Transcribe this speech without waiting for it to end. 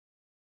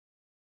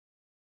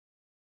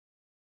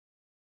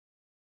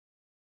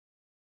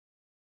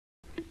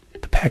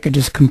package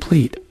is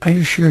complete. I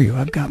assure you,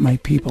 I've got my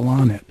people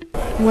on it.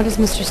 What is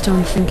Mr.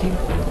 Stone thinking?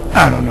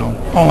 I don't know.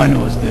 All I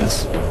know is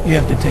this. You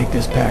have to take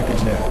this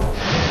package there.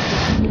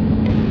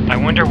 I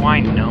wonder why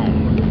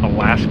Nome,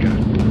 Alaska.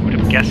 Who would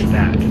have guessed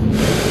that?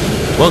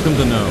 Welcome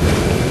to Nome.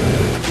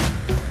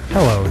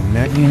 Hello,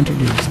 Let me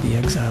introduce the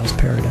Exile's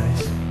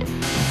Paradise.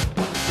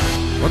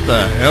 What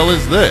the hell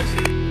is this?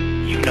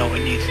 You know what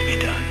needs to be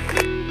done.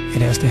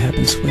 It has to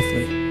happen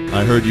swiftly.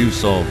 I heard you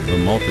solved the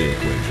Malta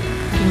equation.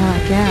 Well,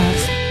 I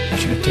guess. I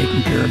should have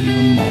taken care of you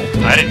in Malta.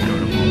 I didn't go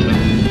to Malta.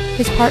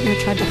 His partner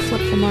tried to flip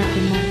the mark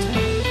in Malta.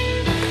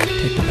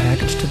 Take the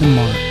package to the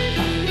mark.